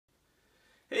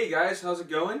Hey guys, how's it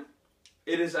going?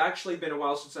 It has actually been a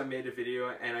while since I made a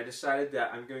video, and I decided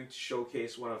that I'm going to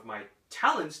showcase one of my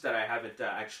talents that I haven't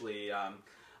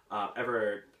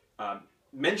ever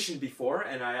mentioned before,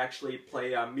 and I actually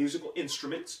play musical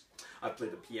instruments. I've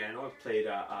played the piano, I've played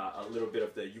a little bit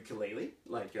of the ukulele,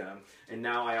 and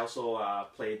now I also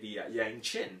play the yang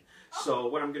chin. So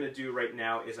what I'm going to do right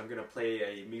now is I'm going to play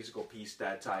a musical piece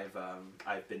that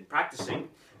I've been practicing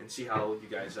and see how you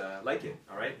guys like it.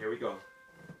 All right, here we go.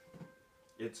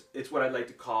 It's what I'd like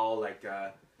to call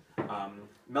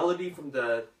melody from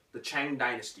the Chang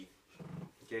Dynasty.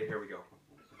 Okay, here we go.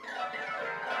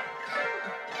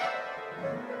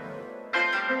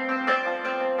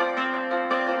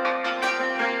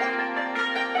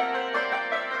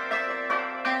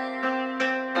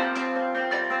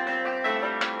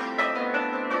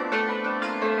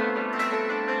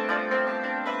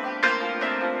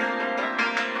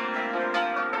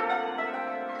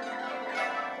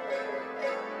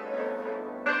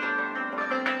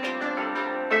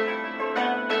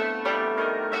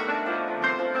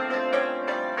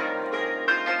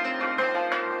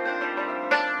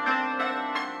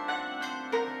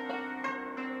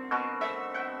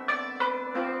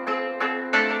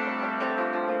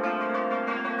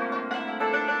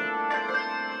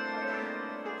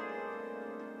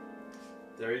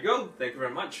 There you go. Thank you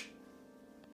very much.